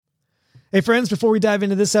Hey friends, before we dive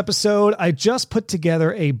into this episode, I just put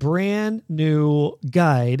together a brand new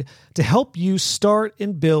guide to help you start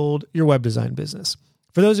and build your web design business.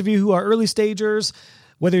 For those of you who are early stagers,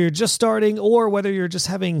 whether you're just starting or whether you're just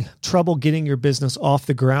having trouble getting your business off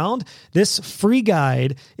the ground, this free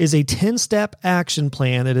guide is a 10-step action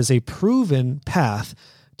plan that is a proven path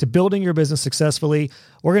to building your business successfully.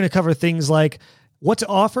 We're going to cover things like what to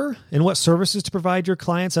offer and what services to provide your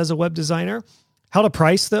clients as a web designer, how to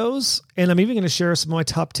price those, and I'm even going to share some of my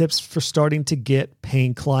top tips for starting to get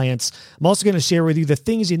paying clients. I'm also going to share with you the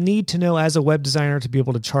things you need to know as a web designer to be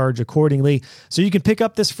able to charge accordingly. So you can pick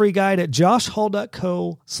up this free guide at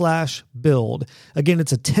joshhall.co/build. Again,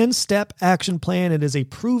 it's a 10-step action plan. It is a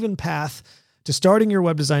proven path to starting your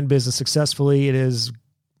web design business successfully. It is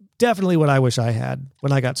definitely what I wish I had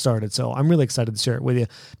when I got started. So I'm really excited to share it with you.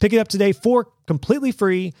 Pick it up today for completely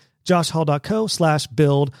free.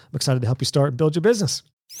 joshhall.co/build. I'm excited to help you start and build your business.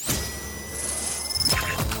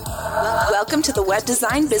 Welcome to the Web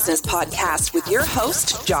Design Business Podcast with your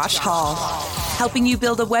host, Josh Hall, helping you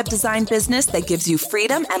build a web design business that gives you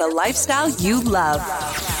freedom and a lifestyle you love.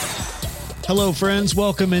 Hello, friends.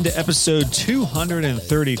 Welcome into episode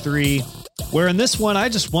 233, where in this one, I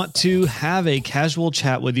just want to have a casual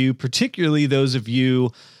chat with you, particularly those of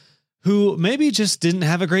you who maybe just didn't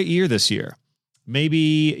have a great year this year.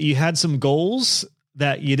 Maybe you had some goals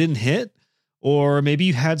that you didn't hit, or maybe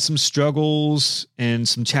you had some struggles and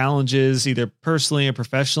some challenges, either personally or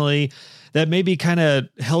professionally, that maybe kind of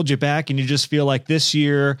held you back, and you just feel like this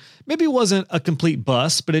year maybe wasn't a complete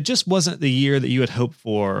bust, but it just wasn't the year that you had hoped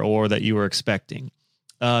for or that you were expecting.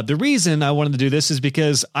 The reason I wanted to do this is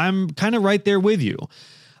because I'm kind of right there with you.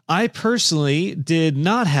 I personally did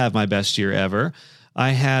not have my best year ever. I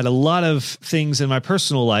had a lot of things in my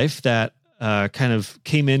personal life that kind of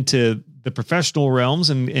came into the professional realms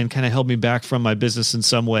and kind of held me back from my business in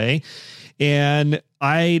some way. And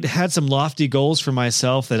I had some lofty goals for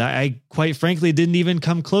myself that I quite frankly didn't even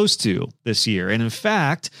come close to this year. And in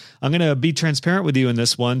fact, I'm going to be transparent with you in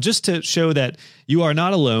this one just to show that you are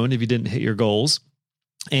not alone if you didn't hit your goals,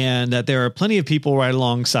 and that there are plenty of people right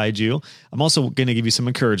alongside you. I'm also going to give you some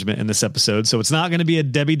encouragement in this episode. So it's not going to be a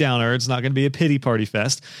Debbie Downer. It's not going to be a pity party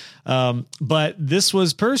fest. But this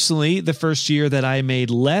was personally the first year that I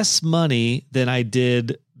made less money than I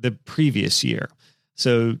did the previous year.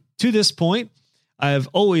 So to this point, I've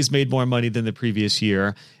always made more money than the previous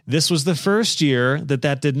year. This was the first year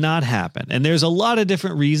that did not happen. And there's a lot of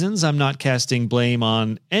different reasons. I'm not casting blame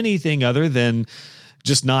on anything other than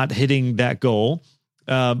just not hitting that goal.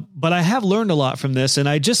 But I have learned a lot from this, and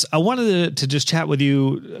I wanted to just chat with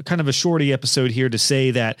you, kind of a shorty episode here, to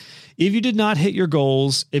say that if you did not hit your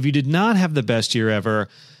goals, if you did not have the best year ever,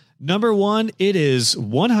 number one, it is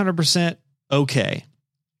 100% okay.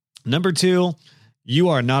 Number two, you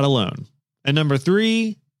are not alone. And number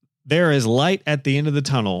three, there is light at the end of the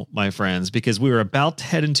tunnel, my friends, because we are about to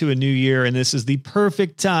head into a new year, and this is the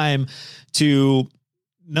perfect time to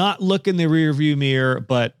not look in the rearview mirror,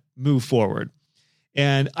 but move forward.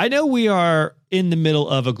 And I know we are in the middle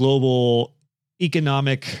of a global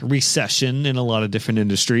economic recession in a lot of different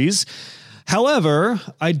industries. However,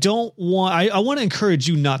 I want to encourage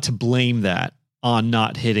you not to blame that on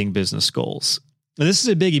not hitting business goals. And this is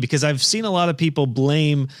a biggie because I've seen a lot of people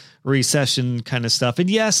blame recession kind of stuff. And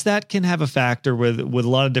yes, that can have a factor with a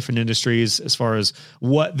lot of different industries as far as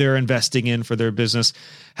what they're investing in for their business.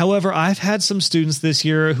 However, I've had some students this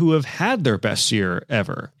year who have had their best year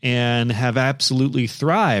ever and have absolutely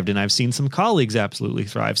thrived. And I've seen some colleagues absolutely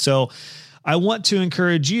thrive. So I want to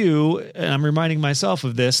encourage you, and I'm reminding myself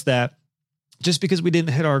of this, that just because we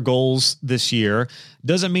didn't hit our goals this year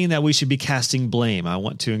doesn't mean that we should be casting blame. I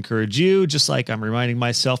want to encourage you, just like I'm reminding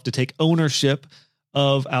myself, to take ownership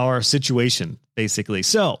of our situation, basically.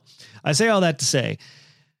 So I say all that to say,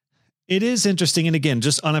 it is interesting. And again,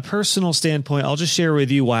 just on a personal standpoint, I'll just share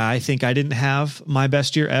with you why I think I didn't have my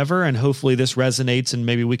best year ever. And hopefully this resonates, and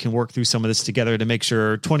maybe we can work through some of this together to make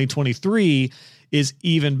sure 2023 is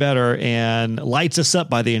even better and lights us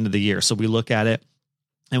up by the end of the year. So we look at it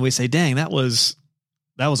and we say, dang, that was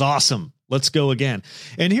awesome. Let's go again.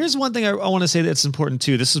 And here's one thing I want to say that's important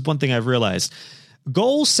too. This is one thing I've realized.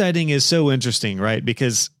 Goal setting is so interesting, right?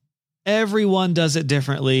 Because everyone does it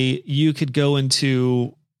differently. You could go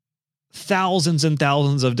into thousands and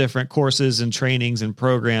thousands of different courses and trainings and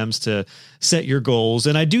programs to set your goals.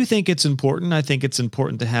 And I do think it's important. I think it's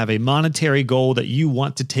important to have a monetary goal that you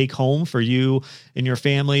want to take home for you and your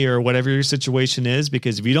family or whatever your situation is,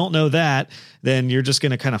 because if you don't know that, then you're just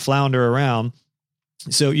going to kind of flounder around.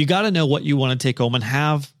 So you got to know what you want to take home and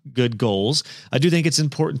have good goals. I do think it's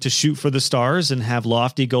important to shoot for the stars and have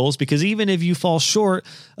lofty goals, because even if you fall short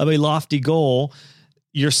of a lofty goal,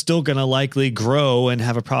 you're still going to likely grow and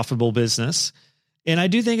have a profitable business. And I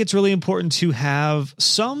do think it's really important to have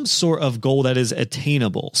some sort of goal that is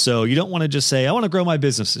attainable. So you don't want to just say, I want to grow my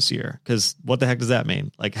business this year, because what the heck does that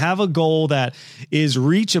mean? Like, have a goal that is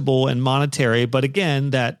reachable and monetary, but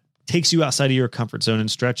again, that takes you outside of your comfort zone and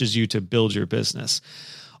stretches you to build your business.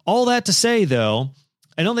 All that to say, though,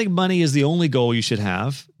 I don't think money is the only goal you should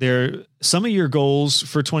have. Some of your goals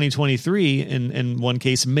for 2023, in one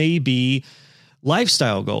case, may be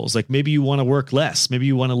lifestyle goals. Like maybe you want to work less. Maybe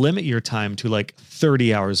you want to limit your time to like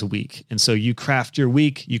 30 hours a week. And so you craft your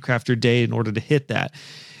week, you craft your day in order to hit that.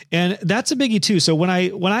 And that's a biggie too. So when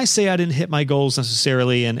I say I didn't hit my goals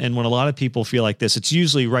necessarily, and when a lot of people feel like this, it's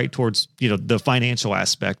usually right towards, the financial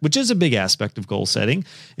aspect, which is a big aspect of goal setting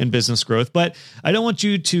and business growth. But I don't want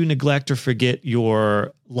you to neglect or forget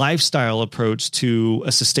your lifestyle approach to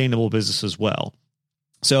a sustainable business as well.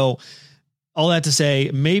 So all that to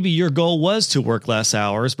say, maybe your goal was to work less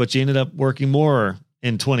hours, but you ended up working more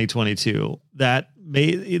in 2022. That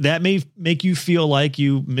may make you feel like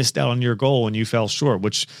you missed out on your goal and you fell short,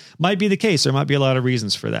 which might be the case. There might be a lot of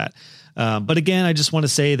reasons for that. But again, I just want to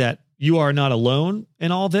say that you are not alone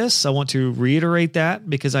in all this. I want to reiterate that,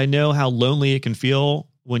 because I know how lonely it can feel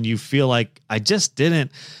when you feel like I just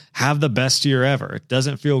didn't have the best year ever. It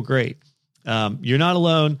doesn't feel great. You're not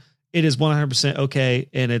alone. It is 100% okay,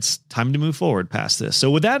 and it's time to move forward past this. So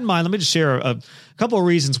with that in mind, let me just share a couple of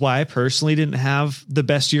reasons why I personally didn't have the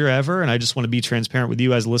best year ever, and I just want to be transparent with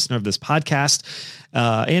you as a listener of this podcast,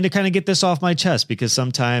 and to kind of get this off my chest, because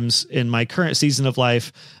sometimes in my current season of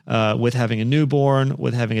life, with having a newborn,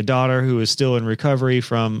 with having a daughter who is still in recovery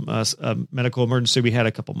from a medical emergency we had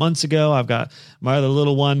a couple months ago, I've got my other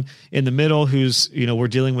little one in the middle who's, we're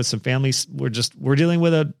dealing with some families. We're dealing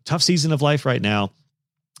with a tough season of life right now.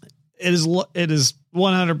 It is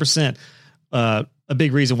 100% a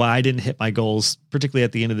big reason why I didn't hit my goals, particularly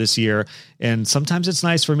at the end of this year. And sometimes it's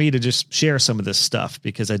nice for me to just share some of this stuff,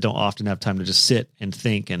 because I don't often have time to just sit and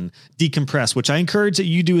think and decompress, which I encourage that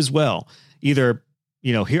you do as well. Either,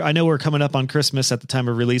 here, I know we're coming up on Christmas at the time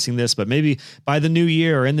of releasing this, but maybe by the new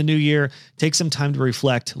year or in the new year, take some time to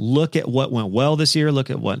reflect, look at what went well this year, look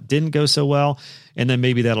at what didn't go so well. And then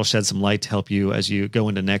maybe that'll shed some light to help you as you go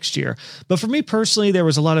into next year. But for me personally, there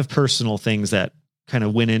was a lot of personal things that kind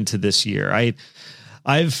of went into this year.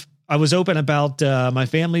 I was open about my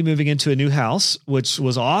family moving into a new house, which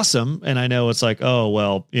was awesome. And I know it's like, oh,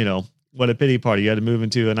 well, what a pity party. You had to move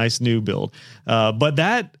into a nice new build. But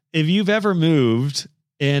that, if you've ever moved,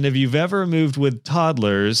 and if you've ever moved with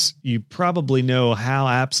toddlers, you probably know how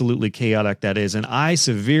absolutely chaotic that is. And I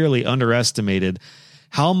severely underestimated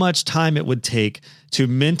how much time it would take to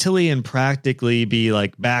mentally and practically be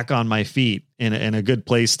like back on my feet in a good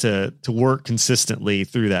place to work consistently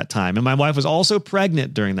through that time. And my wife was also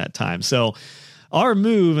pregnant during that time. So our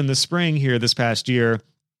move in the spring here this past year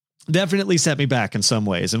definitely set me back in some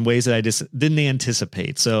ways, in ways that I just didn't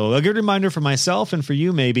anticipate. So a good reminder for myself and for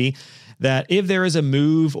you maybe, that if there is a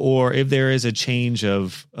move or if there is a change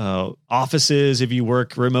of offices, if you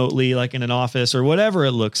work remotely, like in an office or whatever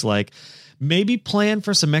it looks like, maybe plan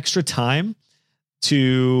for some extra time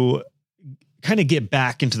to kind of get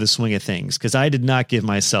back into the swing of things, because I did not give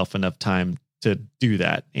myself enough time to do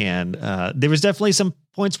that. And there was definitely some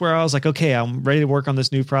points where I was like, okay, I'm ready to work on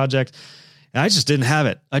this new project. And I just didn't have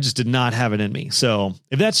it. I just did not have it in me. So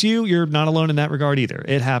if that's you, you're not alone in that regard either.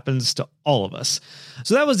 It happens to all of us.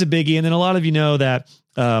 So that was a biggie. And then a lot of you know that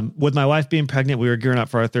with my wife being pregnant, we were gearing up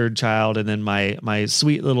for our third child. And then my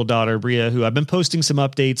sweet little daughter, Bria, who I've been posting some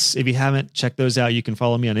updates. If you haven't checked those out, you can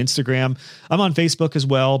follow me on Instagram. I'm on Facebook as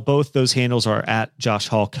well. Both those handles are at Josh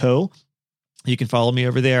Hall Co. You can follow me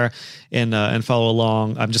over there and follow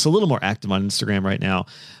along. I'm just a little more active on Instagram right now,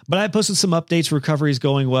 but I posted some updates. Recovery is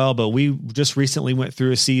going well, but we just recently went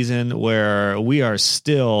through a season where we are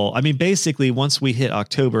still, basically once we hit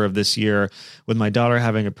October of this year, with my daughter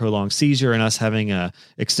having a prolonged seizure and us having a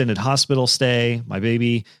extended hospital stay, my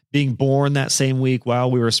baby being born that same week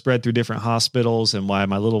while we were spread through different hospitals, and why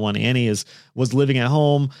my little one, Annie, was living at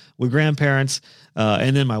home with grandparents.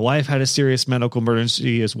 And then my wife had a serious medical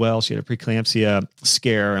emergency as well. She had a preeclampsia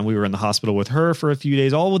scare, and we were in the hospital with her for a few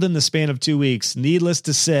days, all within the span of 2 weeks. Needless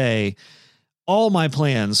to say, all my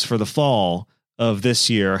plans for the fall of this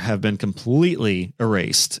year have been completely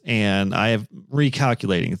erased, and I have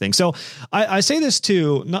recalculating things. So I say this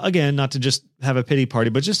too, not to just have a pity party,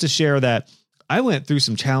 but just to share that I went through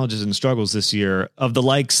some challenges and struggles this year of the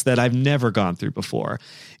likes that I've never gone through before.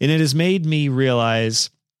 And it has made me realize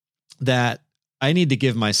that I need to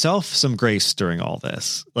give myself some grace during all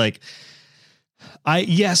this. Like, I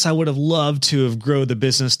would have loved to have grown the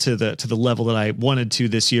business to the level that I wanted to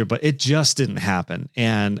this year, but it just didn't happen.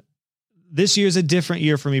 And this year is a different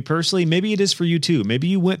year for me personally. Maybe it is for you too. Maybe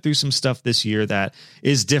you went through some stuff this year that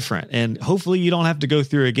is different, and hopefully you don't have to go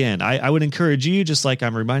through again. I would encourage you, just like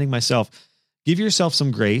I'm reminding myself, give yourself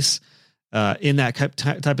some grace in that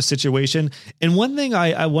type of situation. And one thing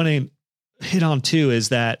I want to hit on too is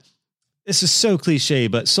that this is so cliche,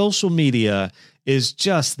 but social media is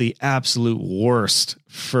just the absolute worst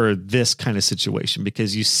for this kind of situation,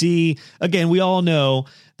 because you see, again, we all know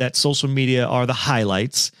that social media are the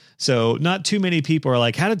highlights. So not too many people are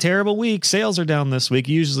like, had a terrible week, sales are down this week.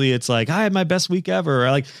 Usually it's like, I had my best week ever.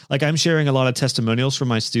 Or like I'm sharing a lot of testimonials from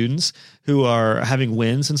my students who are having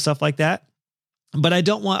wins and stuff like that. But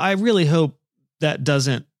I really hope that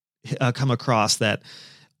doesn't come across that,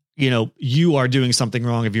 you are doing something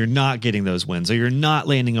wrong if you're not getting those wins, or you're not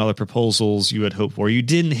landing all the proposals you had hoped for. You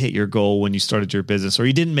didn't hit your goal when you started your business, or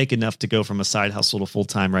you didn't make enough to go from a side hustle to full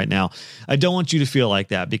time right now. I don't want you to feel like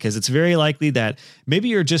that, because it's very likely that maybe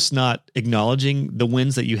you're just not acknowledging the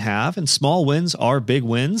wins that you have, and small wins are big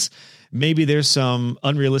wins. Maybe there's some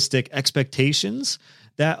unrealistic expectations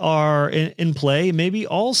that are in play. Maybe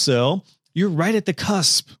also you're right at the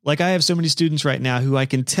cusp. Like, I have so many students right now who I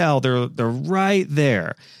can tell they're right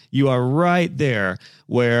there. You are right there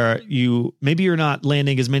where maybe you're not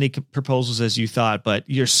landing as many proposals as you thought, but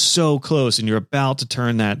you're so close, and you're about to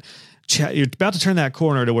turn that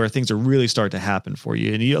corner to where things are really start to happen for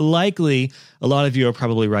you. And a lot of you are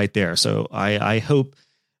probably right there. So I want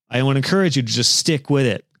to encourage you to just stick with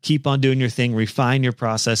it. Keep on doing your thing, refine your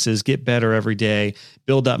processes, get better every day,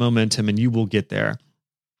 build that momentum, and you will get there.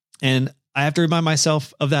 And I have to remind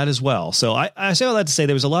myself of that as well. So I say all that to say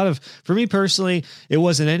there was a lot of, for me personally, it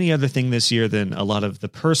wasn't any other thing this year than a lot of the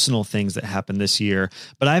personal things that happened this year.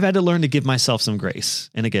 But I've had to learn to give myself some grace.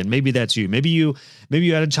 And again, maybe that's you. Maybe you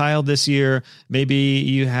had a child this year. Maybe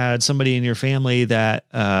you had somebody in your family that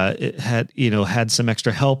had some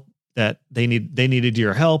extra help that they needed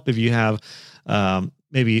your help. If you have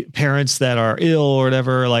maybe parents that are ill or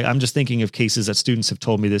whatever. Like, I'm just thinking of cases that students have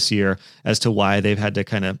told me this year as to why they've had to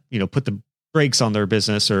kind of, put the brakes on their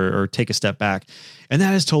business or take a step back. And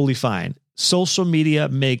that is totally fine. Social media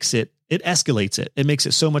it escalates it. It makes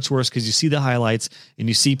it so much worse, because you see the highlights and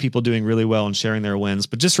you see people doing really well and sharing their wins.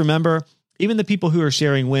 But just remember, even the people who are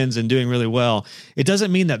sharing wins and doing really well, it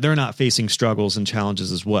doesn't mean that they're not facing struggles and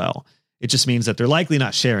challenges as well. It just means that they're likely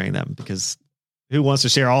not sharing them, because who wants to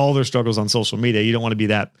share all their struggles on social media? You don't want to be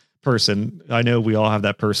that person. I know we all have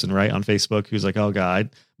that person, right, on Facebook who's like, oh God,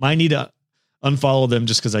 I might need to unfollow them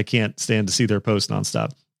just because I can't stand to see their posts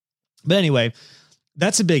nonstop. But anyway,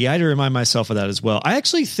 that's a biggie. I had to remind myself of that as well. I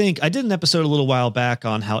actually think I did an episode a little while back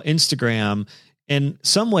on how Instagram in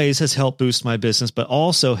some ways has helped boost my business, but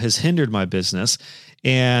also has hindered my business.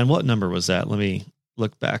 And what number was that? Let me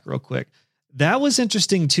look back real quick. That was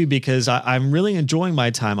interesting too, because I'm really enjoying my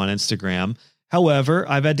time on Instagram. However,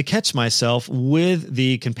 I've had to catch myself with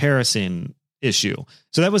the comparison issue.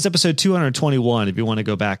 So that was episode 221, if you want to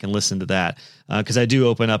go back and listen to that, because I do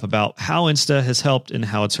open up about how Insta has helped and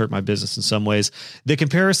how it's hurt my business in some ways. The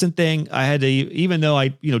comparison thing, I had to, even though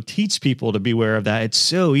I teach people to beware of that, it's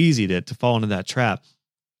so easy to fall into that trap.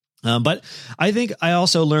 But I think I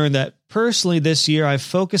also learned that personally this year, I've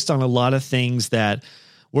focused on a lot of things that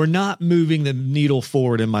were not moving the needle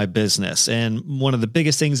forward in my business. And one of the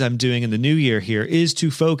biggest things I'm doing in the new year here is to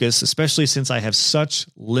focus, especially since I have such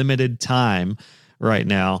limited time right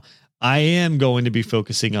now. I am going to be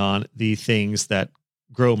focusing on the things that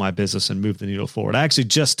grow my business and move the needle forward. I actually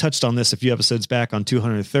just touched on this a few episodes back on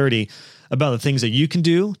 230 about the things that you can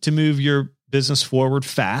do to move your business forward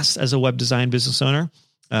fast as a web design business owner.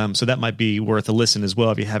 So that might be worth a listen as well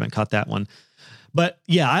if you haven't caught that one. But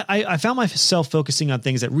yeah, I found myself focusing on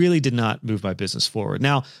things that really did not move my business forward.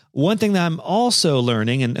 Now, one thing that I'm also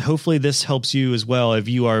learning, and hopefully this helps you as well, if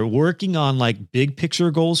you are working on like big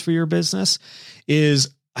picture goals for your business, is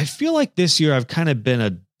I feel like this year I've kind of been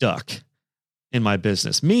a duck in my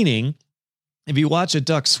business. Meaning, if you watch a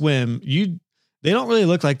duck swim, they don't really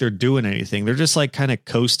look like they're doing anything. They're just like kind of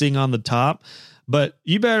coasting on the top. But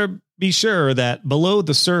you better be sure that below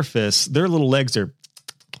the surface, their little legs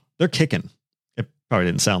they're kicking. Probably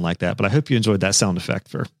didn't sound like that, but I hope you enjoyed that sound effect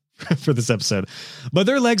for this episode. But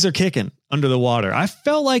their legs are kicking under the water. I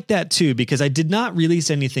felt like that too, because I did not release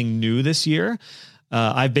anything new this year.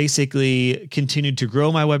 I basically continued to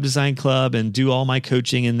grow my web design club and do all my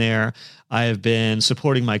coaching in there. I have been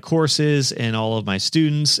supporting my courses and all of my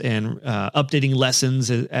students and updating lessons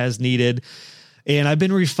as needed. And I've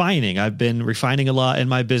been refining. I've been refining a lot in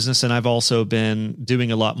my business, and I've also been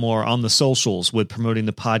doing a lot more on the socials with promoting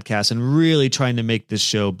the podcast and really trying to make this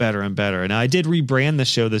show better and better. And I did rebrand the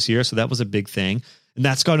show this year, so that was a big thing. And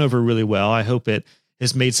that's gone over really well. I hope it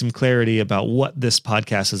has made some clarity about what this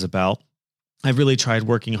podcast is about. I've really tried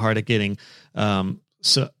working hard at getting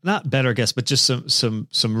so not better guests, but just some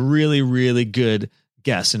really, really good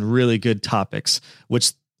guests and really good topics,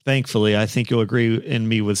 which thankfully I think you'll agree in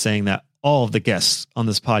me with saying that all of the guests on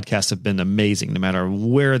this podcast have been amazing, no matter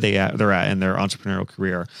where they're at in their entrepreneurial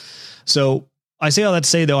career. So I say all that to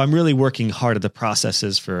say, though, I'm really working hard at the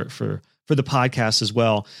processes for the podcast as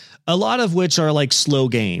well, a lot of which are like slow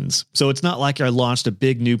gains. So it's not like I launched a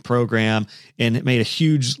big new program and it made a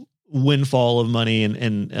huge windfall of money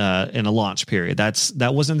in a launch period.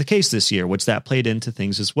 That wasn't the case this year, which that played into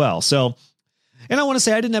things as well. So, and I want to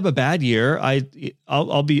say I didn't have a bad year.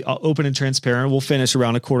 I'll be open and transparent. We'll finish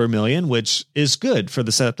around $250,000, which is good for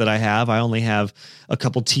the setup that I have. I only have a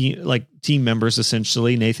couple team members,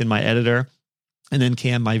 essentially, Nathan, my editor, and then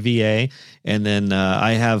Cam, my VA. And then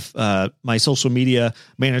I have my social media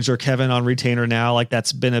manager, Kevin, on retainer now. Like,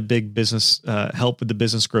 that's been a big business help with the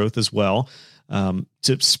business growth as well,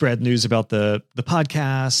 to spread news about the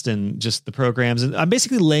podcast and just the programs. And I'm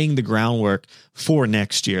basically laying the groundwork for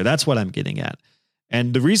next year. That's what I'm getting at.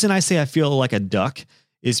 And the reason I say I feel like a duck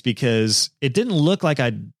is because it didn't look like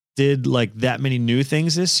I did like that many new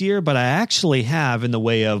things this year, but I actually have in the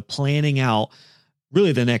way of planning out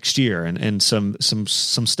really the next year and some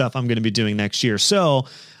stuff I'm going to be doing next year. So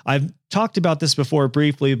I've talked about this before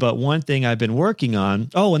briefly, but one thing I've been working on,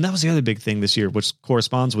 and that was the other big thing this year, which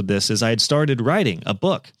corresponds with this, is I had started writing a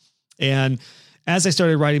book. And as I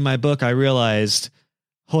started writing my book, I realized,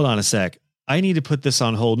 hold on a sec, I need to put this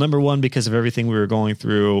on hold. Number one, because of everything we were going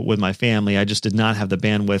through with my family, I just did not have the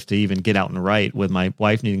bandwidth to even get out and write, with my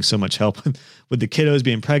wife needing so much help with the kiddos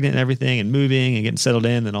being pregnant and everything and moving and getting settled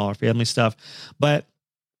in and all our family stuff. But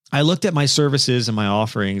I looked at my services and my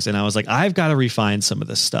offerings and I was like, I've got to refine some of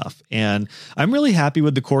this stuff. And I'm really happy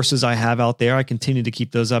with the courses I have out there. I continue to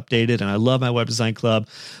keep those updated and I love my web design club,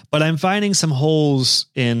 but I'm finding some holes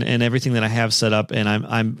in everything that I have set up. And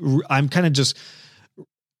I'm kind of just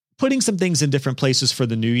putting some things in different places for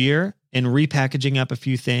the new year and repackaging up a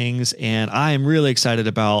few things. And I am really excited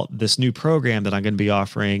about this new program that I'm going to be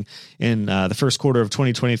offering in the first quarter of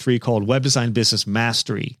 2023 called Web Design Business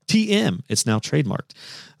Mastery, TM. It's now trademarked.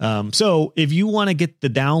 So if you want to get the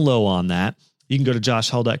down low on that, you can go to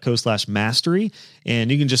joshhall.co/mastery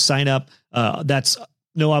and you can just sign up. That's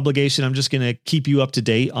no obligation. I'm just going to keep you up to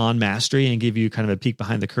date on Mastery and give you kind of a peek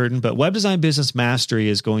behind the curtain. But Web Design Business Mastery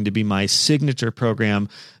is going to be my signature program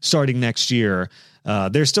starting next year.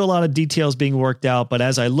 There's still a lot of details being worked out, but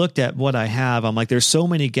as I looked at what I have, I'm like, there's so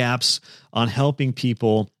many gaps on helping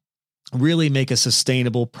people really make a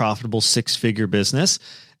sustainable, profitable six-figure business.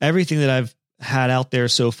 Everything that I've had out there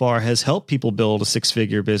so far has helped people build a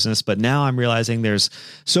six-figure business, but now I'm realizing there's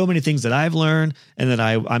so many things that I've learned and that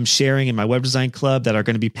I'm sharing in my web design club that are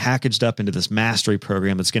going to be packaged up into this mastery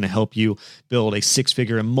program that's going to help you build a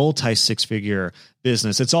six-figure and multi-six-figure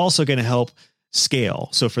business. It's also going to help scale.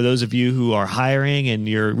 So for those of you who are hiring and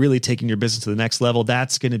you're really taking your business to the next level,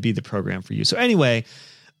 that's going to be the program for you. So anyway,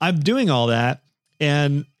 I'm doing all that.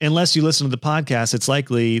 And unless you listen to the podcast, it's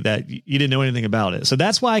likely that you didn't know anything about it. So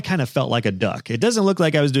that's why I kind of felt like a duck. It doesn't look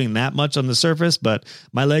like I was doing that much on the surface, but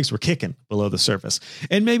my legs were kicking below the surface.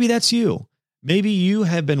 And maybe that's you. Maybe you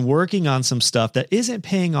have been working on some stuff that isn't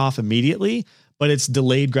paying off immediately, but it's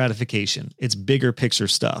delayed gratification. It's bigger picture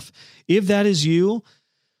stuff. If that is you,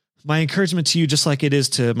 my encouragement to you, just like it is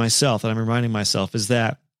to myself, and I'm reminding myself, is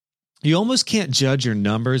that you almost can't judge your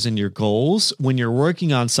numbers and your goals when you're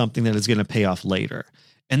working on something that is going to pay off later.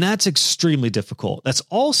 And that's extremely difficult. That's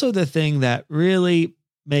also the thing that really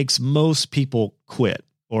makes most people quit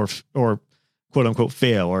or quote unquote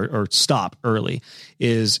fail or stop early,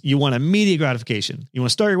 is you want immediate gratification. You want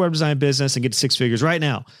to start your web design business and get to six figures right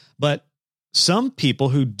now. But some people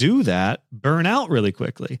who do that burn out really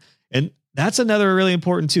quickly. And that's another really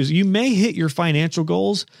important too. So you may hit your financial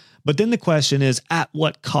goals, but then the question is, at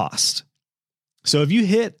what cost? So if you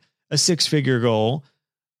hit a six-figure goal,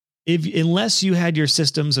 unless you had your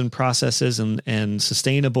systems and processes and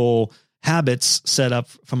sustainable habits set up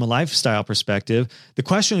from a lifestyle perspective, the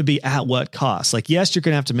question would be, at what cost? Like, yes, you're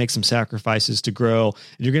going to have to make some sacrifices to grow,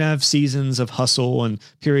 and you're going to have seasons of hustle and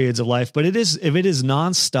periods of life. But if it is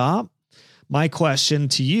nonstop, my question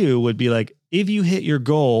to you would be like, if you hit your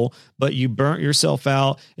goal, but you burnt yourself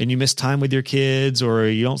out and you missed time with your kids, or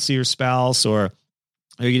you don't see your spouse, or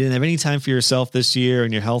you didn't have any time for yourself this year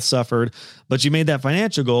and your health suffered, but you made that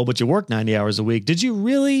financial goal, but you worked 90 hours a week. Did you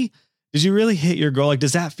really Did you really hit your goal? Like,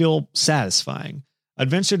 does that feel satisfying? I'd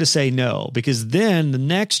venture to say no, because then the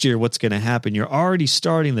next year, what's going to happen? You're already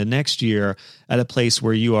starting the next year at a place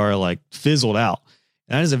where you are like fizzled out.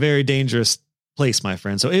 And that is a very dangerous place, my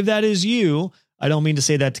friend. So if that is you, I don't mean to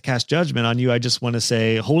say that to cast judgment on you. I just want to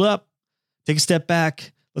say, hold up, take a step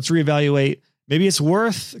back. Let's reevaluate. Maybe it's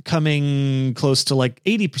worth coming close to like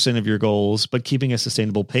 80% of your goals, but keeping a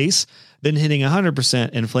sustainable pace, than hitting 100%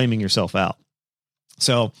 and flaming yourself out.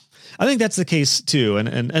 So I think that's the case too.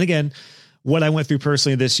 And again, what I went through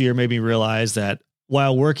personally this year made me realize that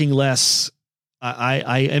while working less,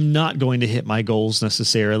 I am not going to hit my goals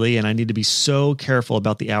necessarily. And I need to be so careful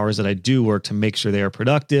about the hours that I do work to make sure they are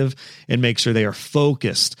productive and make sure they are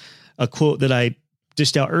focused. A quote that I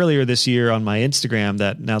dished out earlier this year on my Instagram,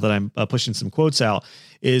 that now that I'm pushing some quotes out,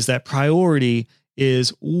 is that priority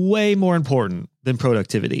is way more important than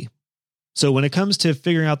productivity. So when it comes to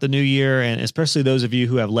figuring out the new year, and especially those of you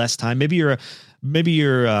who have less time, maybe you're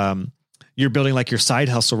building like your side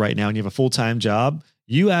hustle right now and you have a full-time job,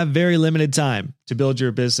 you have very limited time to build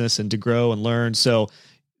your business and to grow and learn. So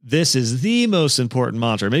this is the most important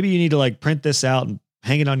mantra. Maybe you need to like print this out and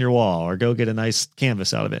hang it on your wall, or go get a nice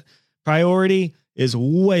canvas out of it. Priority is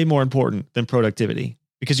way more important than productivity,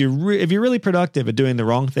 because if you're really productive at doing the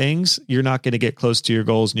wrong things, you're not going to get close to your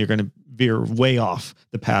goals and you're going to veer way off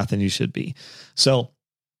the path than you should be. So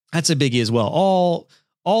that's a biggie as well.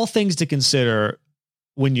 All things to consider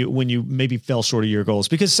when you maybe fell short of your goals,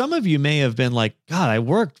 because some of you may have been like, God, I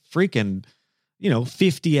worked freaking,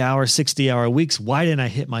 50-hour, 60-hour weeks. Why didn't I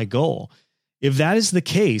hit my goal? If that is the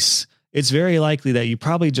case, it's very likely that you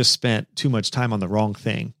probably just spent too much time on the wrong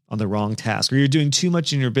thing, on the wrong task, or you're doing too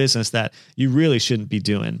much in your business that you really shouldn't be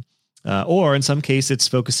doing. Or in some case, it's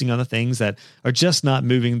focusing on the things that are just not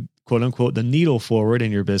moving, quote unquote, the needle forward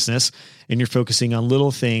in your business. And you're focusing on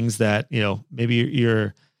little things that,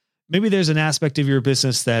 maybe there's an aspect of your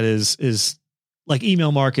business that is like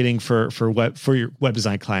email marketing for your web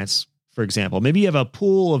design clients, for example. Maybe you have a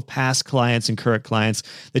pool of past clients and current clients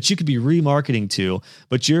that you could be remarketing to,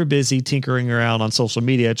 but you're busy tinkering around on social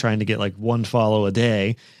media trying to get like one follow a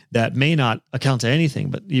day that may not account to anything,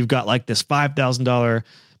 but you've got like this $5,000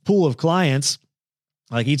 pool of clients.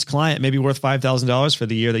 Like each client may be worth $5,000 for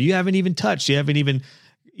the year that you haven't even touched. You haven't even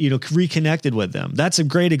reconnected with them. That's a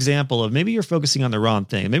great example of maybe you're focusing on the wrong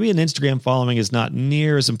thing. Maybe an Instagram following is not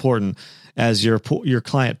near as important as your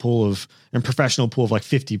client pool and professional pool of like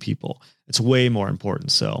 50 people. It's way more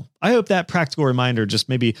important. So I hope that practical reminder just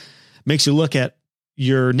maybe makes you look at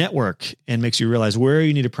your network and makes you realize where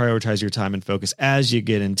you need to prioritize your time and focus as you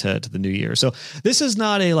get into the new year. So this is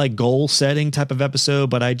not a like goal setting type of episode,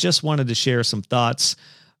 but I just wanted to share some thoughts.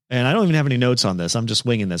 And I don't even have any notes on this. I'm just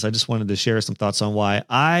winging this. I just wanted to share some thoughts on why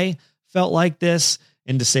I felt like this,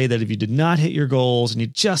 and to say that if you did not hit your goals and you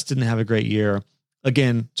just didn't have a great year,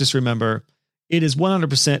 again, just remember, it is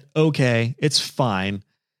 100% okay. It's fine.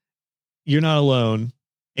 You're not alone.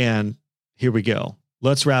 And here we go.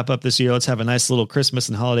 Let's wrap up this year. Let's have a nice little Christmas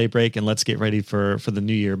and holiday break, and let's get ready for the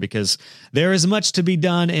new year, because there is much to be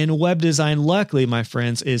done. And web design, luckily, my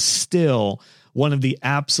friends, is still one of the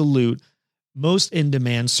absolute most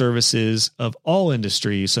in-demand services of all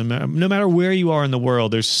industries. So no matter where you are in the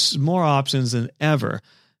world, there's more options than ever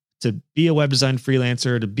to be a web design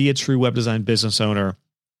freelancer, to be a true web design business owner,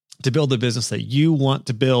 to build the business that you want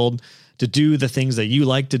to build, to do the things that you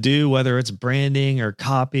like to do, whether it's branding or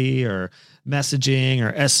copy or messaging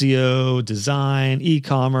or SEO, design,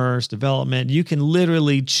 e-commerce, development. You can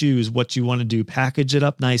literally choose what you want to do, package it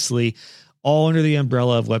up nicely, all under the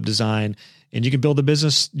umbrella of web design. And you can build the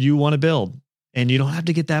business you want to build. And you don't have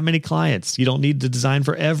to get that many clients. You don't need to design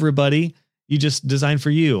for everybody. You just design for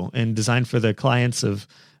you and design for the clients of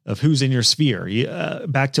who's in your sphere.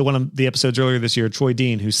 Back to one of the episodes earlier this year, Troy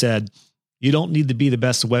Dean, who said, you don't need to be the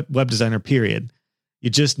best web designer, period. You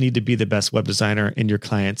just need to be the best web designer in your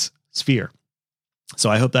client's sphere. So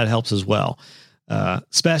I hope that helps as well.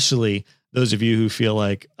 Especially those of you who feel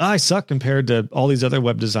like, I suck compared to all these other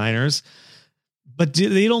web designers. But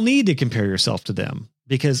you don't need to compare yourself to them,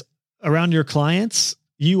 because around your clients,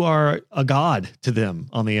 you are a god to them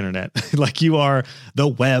on the internet. Like you are the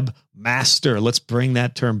web master. Let's bring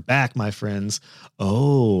that term back, my friends.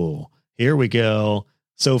 Oh, here we go.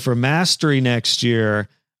 So for mastery next year,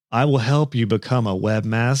 I will help you become a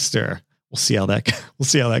webmaster. We'll see how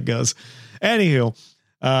that goes. Anywho,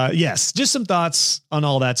 yes, just some thoughts on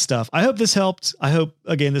all that stuff. I hope this helped. I hope,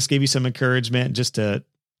 again, this gave you some encouragement just to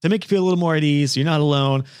make you feel a little more at ease. You're not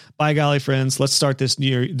alone. By golly, friends, let's start this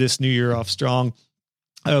new year off strong.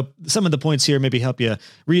 I hope some of the points here maybe help you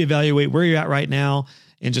reevaluate where you're at right now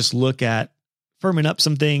and just look at firming up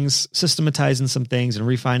some things, systematizing some things, and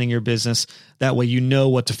refining your business. That way, you know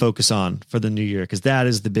what to focus on for the new year, because that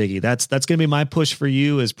is the biggie. That's going to be my push for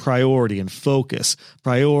you, is priority and focus,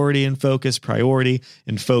 priority and focus, priority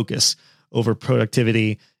and focus over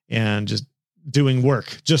productivity and just doing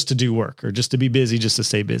work just to do work, or just to be busy, just to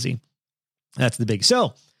stay busy. That's the big.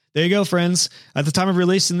 So there you go, friends. At the time of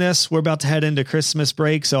releasing this, we're about to head into Christmas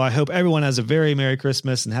break. So I hope everyone has a very Merry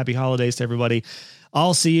Christmas and Happy Holidays to everybody.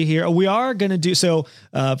 I'll see you here. We are going to do so.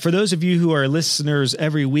 For those of you who are listeners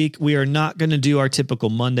every week, we are not going to do our typical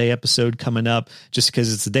Monday episode coming up, just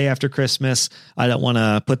because it's the day after Christmas. I don't want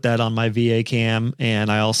to put that on my VA cam. And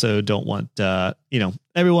I also don't want,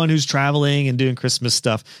 everyone who's traveling and doing Christmas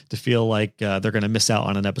stuff to feel like they're going to miss out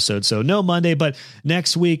on an episode. So no Monday, but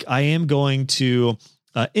next week I am going to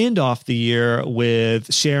end off the year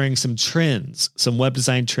with sharing some trends, some web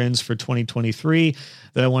design trends for 2023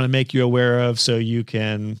 that I want to make you aware of, so you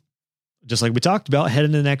can, just like we talked about, head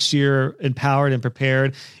into next year empowered and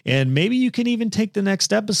prepared. And maybe you can even take the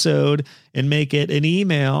next episode and make it an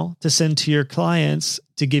email to send to your clients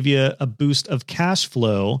to give you a boost of cash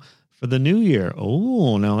flow for the new year.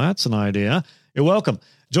 Oh, now that's an idea. You're welcome.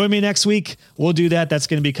 Join me next week. We'll do that. That's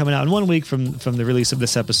going to be coming out in 1 week from the release of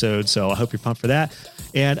this episode. So I hope you're pumped for that.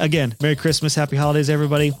 And again, Merry Christmas, Happy Holidays,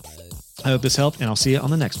 everybody. I hope this helped, and I'll see you on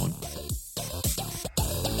the next one.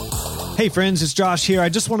 Hey friends, it's Josh here. I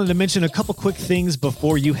just wanted to mention a couple quick things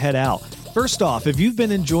before you head out. First off, if you've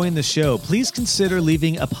been enjoying the show, please consider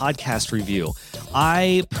leaving a podcast review.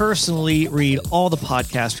 I personally read all the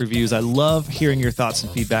podcast reviews. I love hearing your thoughts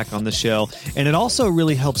and feedback on the show, and it also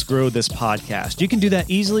really helps grow this podcast. You can do that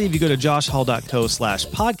easily if you go to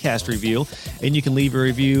joshhall.co/podcast review, and you can leave a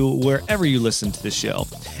review wherever you listen to the show.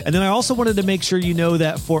 And then I also wanted to make sure you know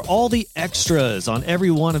that for all the extras on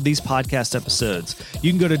every one of these podcast episodes, you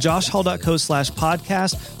can go to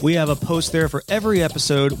joshhall.co/podcast. We have a post there for every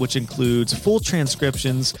episode, which includes full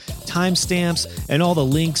transcriptions, timestamps, and all the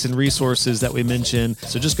links and resources that we mentioned.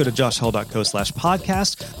 So just go to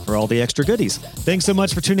joshhall.co/podcast for all the extra goodies. Thanks so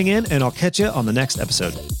much for tuning in, and I'll catch you on the next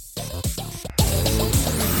episode.